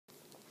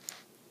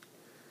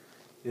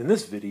In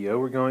this video,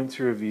 we're going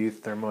to review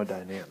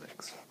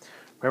thermodynamics.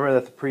 Remember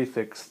that the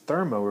prefix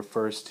thermo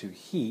refers to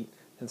heat,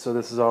 and so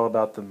this is all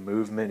about the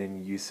movement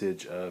and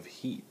usage of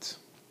heat.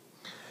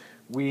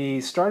 We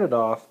started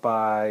off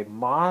by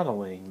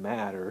modeling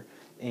matter,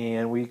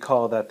 and we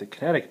call that the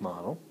kinetic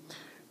model.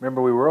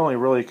 Remember, we were only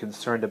really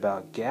concerned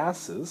about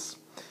gases,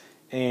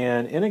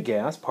 and in a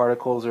gas,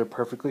 particles are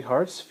perfectly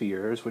hard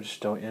spheres which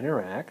don't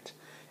interact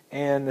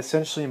and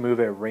essentially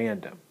move at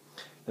random.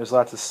 There's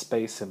lots of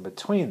space in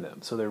between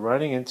them, so they're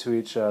running into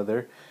each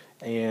other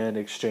and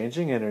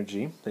exchanging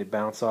energy. They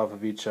bounce off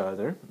of each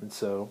other, and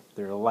so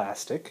they're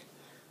elastic,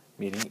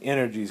 meaning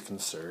energy is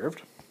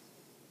conserved.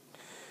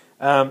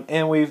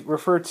 And we've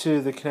referred to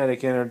the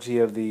kinetic energy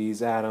of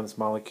these atoms,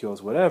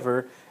 molecules,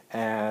 whatever,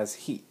 as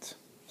heat.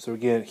 So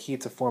again,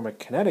 heat's a form of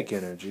kinetic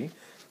energy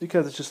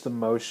because it's just the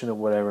motion of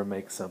whatever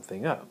makes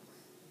something up.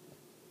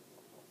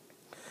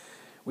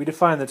 We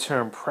define the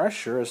term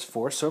pressure as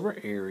force over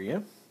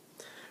area.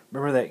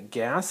 Remember that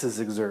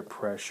gases exert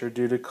pressure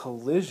due to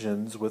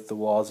collisions with the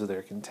walls of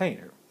their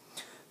container.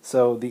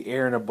 So the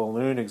air in a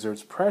balloon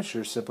exerts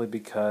pressure simply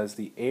because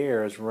the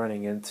air is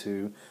running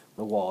into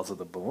the walls of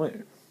the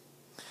balloon.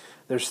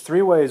 There's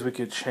three ways we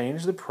could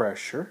change the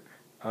pressure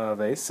of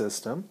a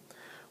system.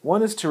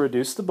 One is to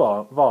reduce the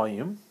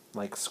volume,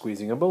 like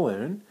squeezing a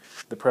balloon.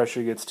 The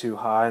pressure gets too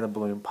high and the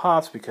balloon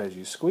pops because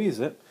you squeeze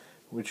it.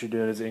 What you're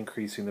doing is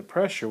increasing the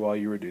pressure while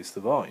you reduce the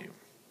volume.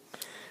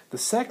 The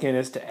second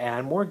is to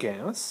add more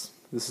gas.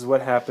 This is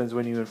what happens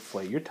when you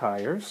inflate your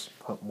tires.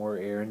 Pump more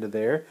air into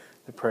there,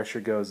 the pressure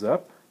goes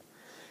up.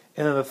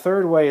 And then the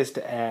third way is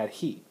to add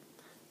heat.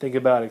 Think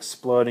about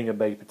exploding a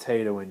baked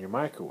potato in your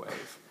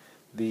microwave.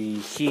 The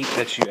heat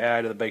that you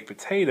add to the baked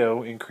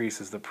potato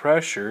increases the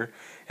pressure,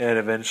 and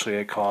eventually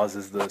it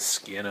causes the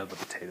skin of the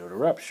potato to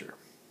rupture.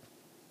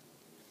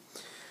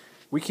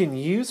 We can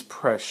use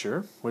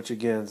pressure, which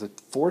again is a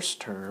force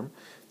term,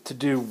 to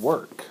do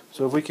work.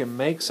 So if we can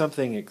make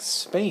something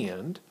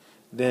expand,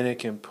 then it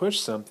can push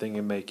something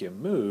and make it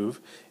move,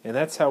 and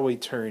that's how we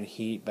turn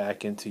heat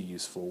back into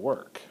useful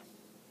work.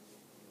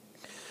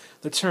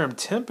 The term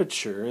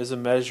temperature is a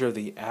measure of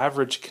the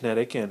average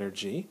kinetic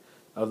energy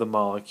of the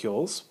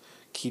molecules.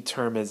 Key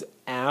term is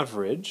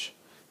average.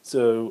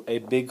 So a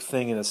big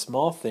thing and a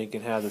small thing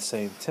can have the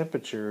same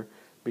temperature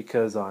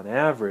because on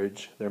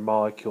average their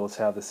molecules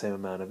have the same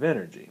amount of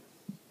energy.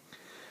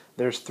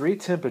 There's three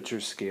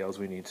temperature scales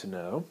we need to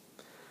know.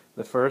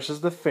 The first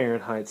is the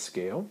Fahrenheit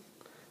scale.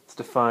 It's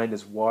defined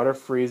as water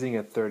freezing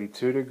at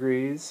 32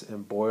 degrees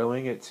and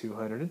boiling at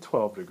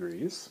 212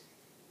 degrees.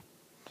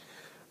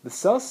 The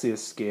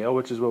Celsius scale,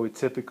 which is what we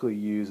typically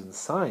use in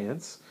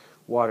science,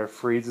 water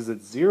freezes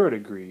at 0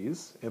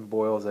 degrees and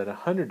boils at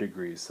 100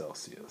 degrees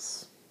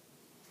Celsius.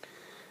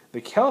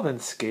 The Kelvin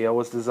scale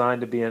was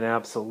designed to be an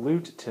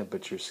absolute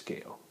temperature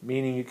scale,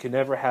 meaning you can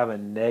never have a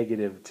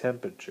negative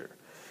temperature.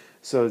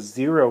 So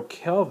 0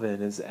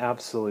 Kelvin is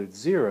absolute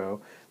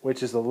 0,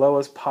 which is the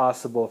lowest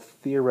possible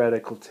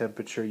theoretical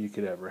temperature you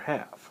could ever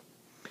have.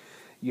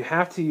 You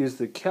have to use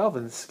the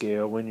Kelvin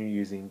scale when you're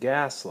using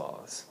gas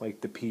laws,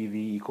 like the PV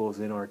equals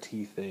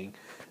nRT thing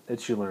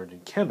that you learned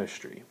in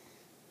chemistry.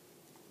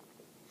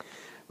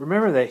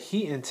 Remember that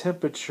heat and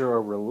temperature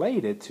are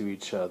related to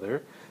each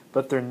other,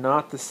 but they're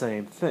not the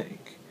same thing.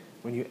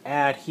 When you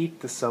add heat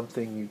to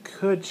something, you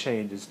could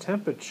change its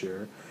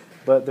temperature,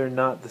 but they're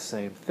not the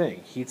same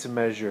thing. Heat's a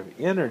measure of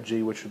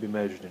energy, which would be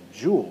measured in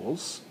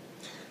joules.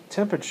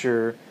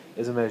 Temperature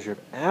is a measure of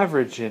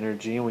average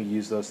energy, and we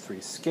use those three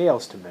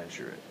scales to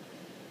measure it.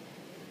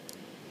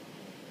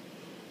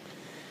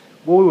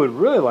 What we would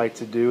really like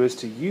to do is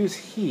to use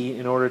heat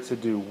in order to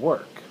do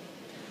work.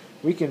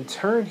 We can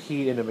turn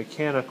heat into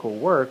mechanical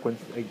work when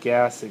a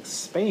gas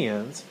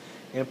expands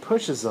and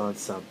pushes on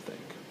something.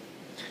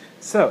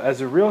 So,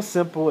 as a real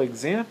simple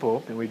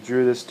example, and we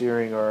drew this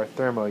during our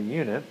thermo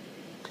unit,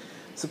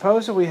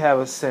 suppose that we have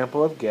a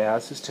sample of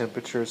gas whose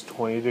temperature is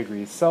 20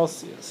 degrees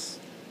Celsius.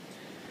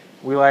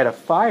 We light a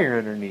fire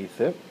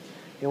underneath it,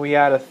 and we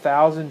add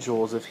 1,000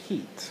 joules of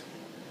heat.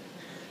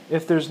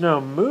 If there's no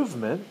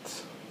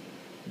movement,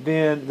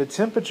 then the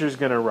temperature is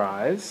going to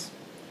rise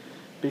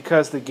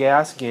because the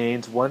gas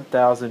gains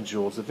 1,000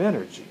 joules of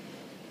energy.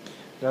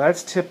 Now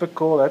that's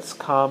typical, that's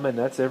common,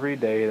 that's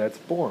everyday, that's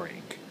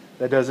boring.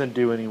 That doesn't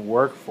do any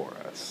work for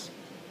us.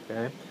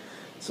 Okay?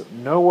 So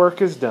no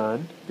work is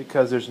done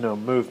because there's no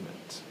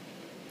movement.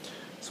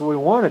 So what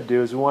we want to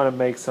do is we want to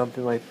make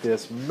something like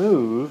this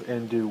move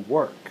and do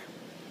work.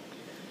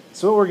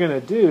 So what we're going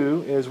to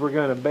do is we're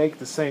going to make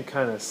the same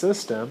kind of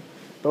system,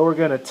 but we're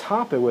going to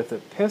top it with a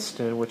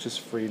piston which is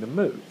free to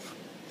move.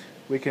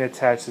 We can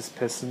attach this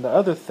piston to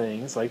other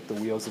things like the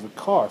wheels of a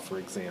car, for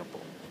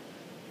example.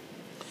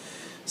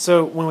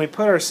 So when we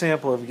put our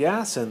sample of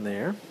gas in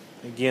there,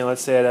 again,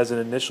 let's say it has an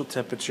initial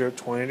temperature of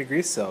 20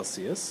 degrees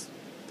Celsius,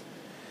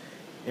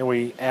 and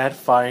we add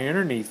fire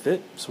underneath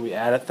it, so we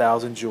add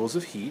 1,000 joules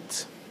of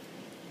heat.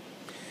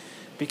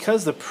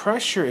 Because the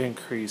pressure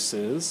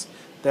increases,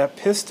 that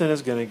piston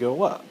is going to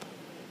go up.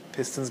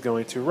 Piston's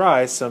going to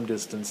rise some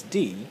distance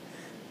d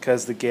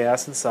because the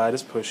gas inside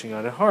is pushing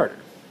on it harder.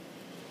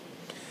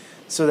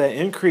 So that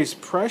increased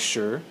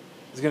pressure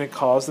is going to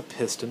cause the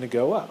piston to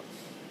go up.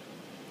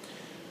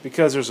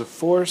 Because there's a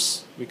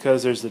force,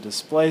 because there's a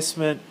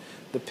displacement,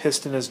 the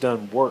piston has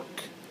done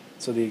work.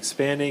 So the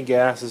expanding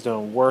gas has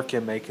done work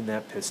in making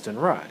that piston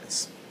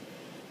rise.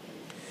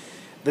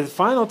 The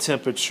final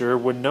temperature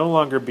would no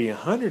longer be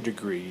 100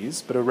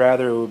 degrees, but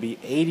rather it would be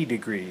 80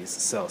 degrees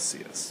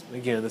Celsius.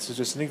 Again, this is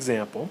just an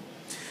example.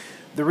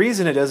 The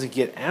reason it doesn't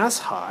get as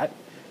hot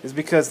is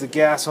because the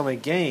gas only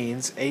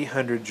gains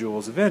 800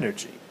 joules of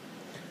energy.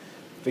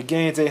 If it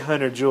gains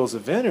 800 joules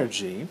of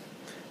energy,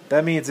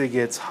 that means it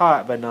gets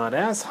hot but not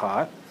as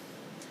hot.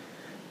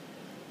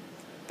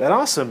 That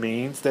also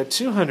means that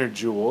 200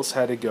 joules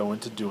had to go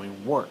into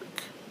doing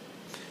work.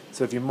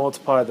 So if you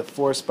multiply the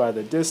force by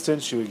the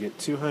distance, you would get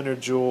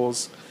 200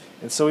 joules,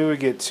 and so we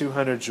would get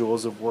 200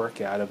 joules of work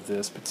out of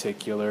this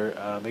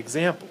particular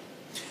example.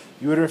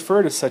 You would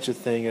refer to such a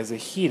thing as a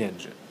heat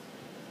engine.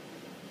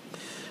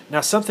 Now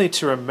something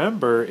to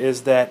remember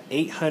is that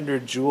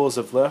 800 joules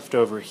of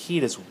leftover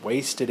heat is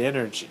wasted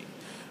energy.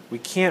 We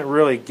can't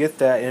really get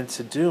that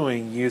into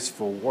doing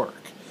useful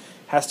work.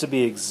 It has to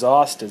be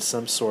exhausted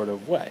some sort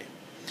of way.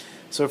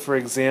 So for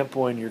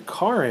example, in your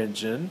car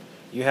engine,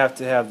 you have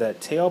to have that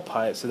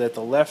tailpipe so that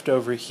the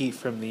leftover heat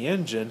from the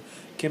engine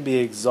can be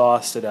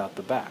exhausted out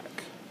the back.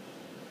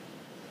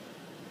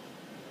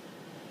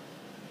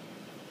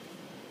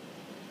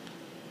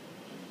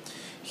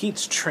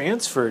 Heat's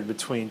transferred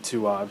between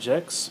two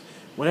objects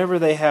whenever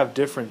they have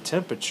different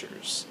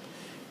temperatures,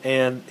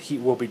 and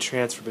heat will be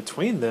transferred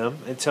between them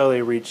until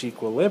they reach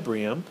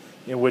equilibrium,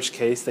 in which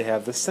case they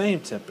have the same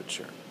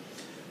temperature.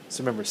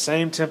 So remember,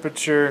 same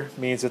temperature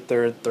means that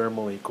they're in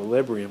thermal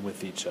equilibrium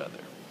with each other.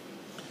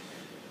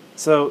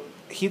 So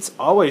heat's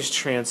always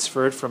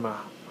transferred from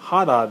a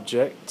hot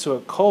object to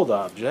a cold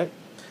object.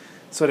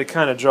 So to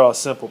kind of draw a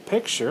simple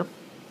picture,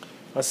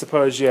 let's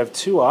suppose you have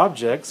two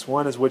objects,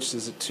 one is which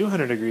is at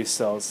 200 degrees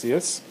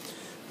Celsius,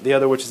 the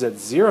other which is at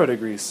 0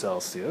 degrees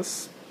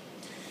Celsius.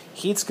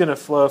 Heat's going to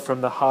flow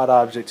from the hot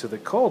object to the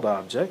cold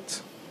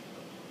object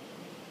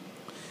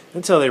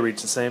until they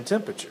reach the same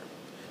temperature,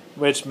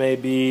 which may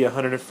be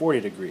 140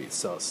 degrees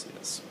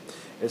Celsius.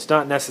 It's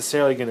not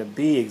necessarily going to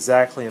be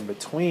exactly in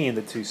between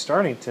the two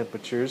starting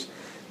temperatures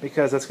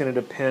because that's going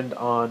to depend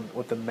on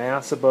what the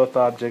mass of both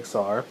objects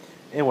are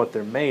and what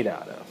they're made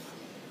out of.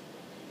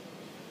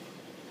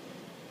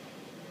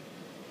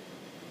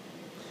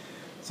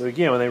 So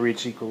again, when they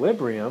reach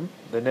equilibrium,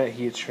 the net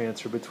heat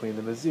transfer between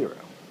them is 0.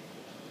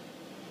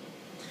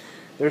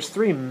 There's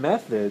three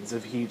methods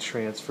of heat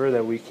transfer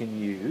that we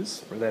can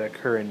use, or that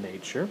occur in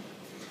nature.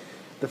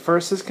 The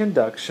first is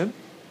conduction.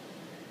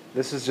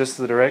 This is just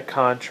the direct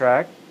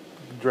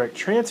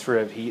transfer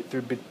of heat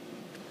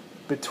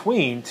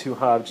between two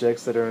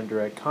objects that are in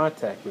direct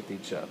contact with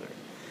each other.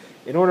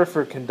 In order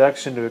for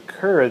conduction to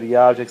occur, the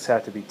objects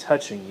have to be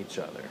touching each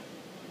other.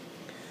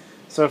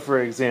 So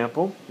for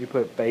example, you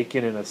put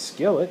bacon in a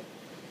skillet.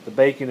 The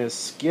bacon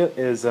is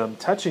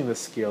touching the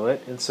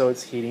skillet, and so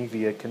it's heating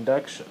via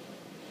conduction.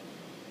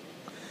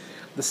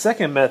 The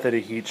second method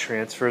of heat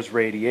transfer is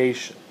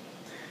radiation.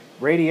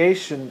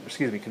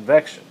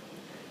 Convection.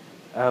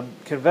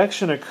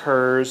 Convection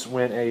occurs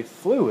when a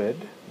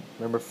fluid,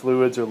 remember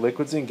fluids are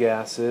liquids and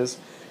gases,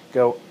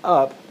 go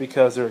up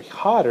because they're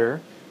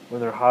hotter.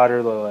 When they're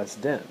hotter, they're less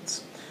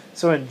dense.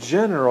 So in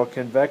general,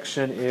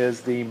 convection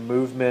is the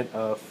movement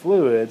of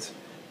fluids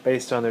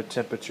based on their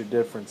temperature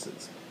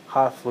differences.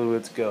 Hot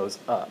fluids goes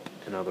up,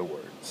 in other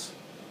words.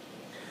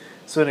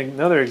 So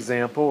another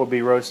example would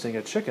be roasting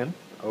a chicken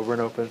over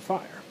an open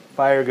fire.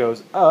 Fire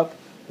goes up,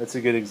 that's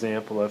a good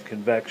example of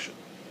convection.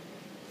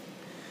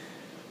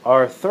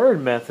 Our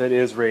third method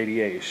is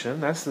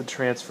radiation. That's the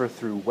transfer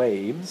through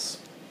waves,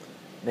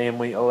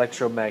 namely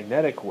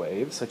electromagnetic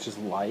waves, such as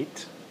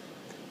light,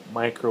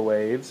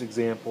 microwaves,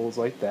 examples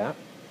like that.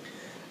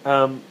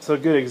 So a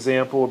good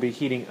example would be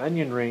heating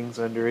onion rings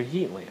under a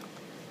heat lamp.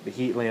 The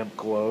heat lamp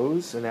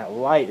glows, and that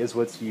light is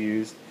what's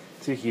used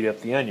to heat up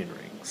the onion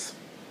rings.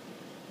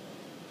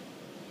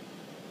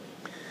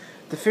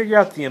 To figure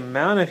out the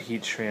amount of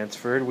heat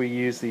transferred, we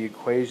use the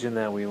equation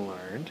that we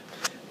learned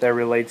that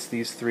relates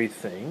these three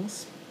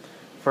things.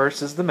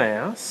 First is the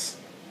mass.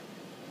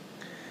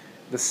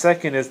 The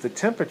second is the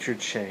temperature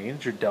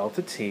change, or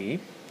delta T.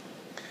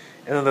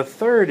 And then the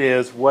third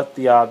is what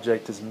the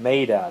object is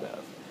made out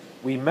of.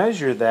 We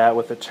measure that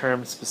with the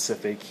term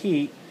specific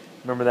heat.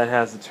 Remember that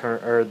has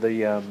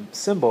the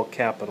symbol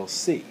capital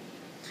C.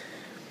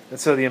 And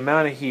so the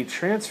amount of heat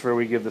transfer,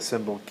 we give the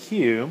symbol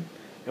Q,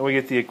 and we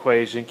get the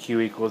equation Q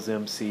equals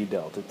mc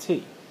delta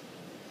T.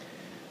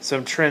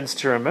 Some trends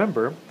to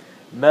remember: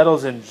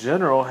 metals in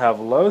general have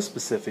low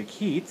specific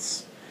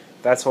heats.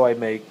 That's why I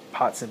make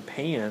pots and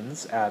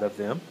pans out of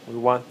them. We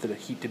want the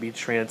heat to be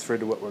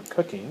transferred to what we're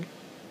cooking.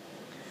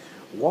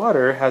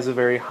 Water has a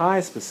very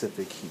high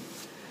specific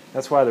heat.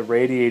 That's why the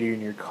radiator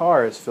in your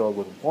car is filled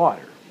with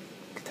water.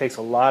 It takes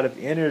a lot of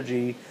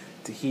energy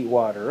to heat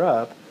water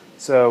up,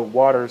 so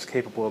water is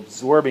capable of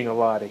absorbing a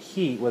lot of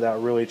heat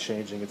without really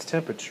changing its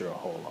temperature a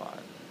whole lot.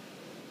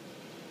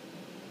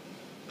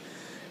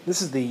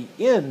 This is the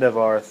end of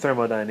our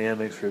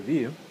thermodynamics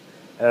review.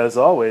 As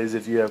always,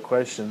 if you have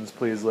questions,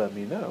 please let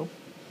me know.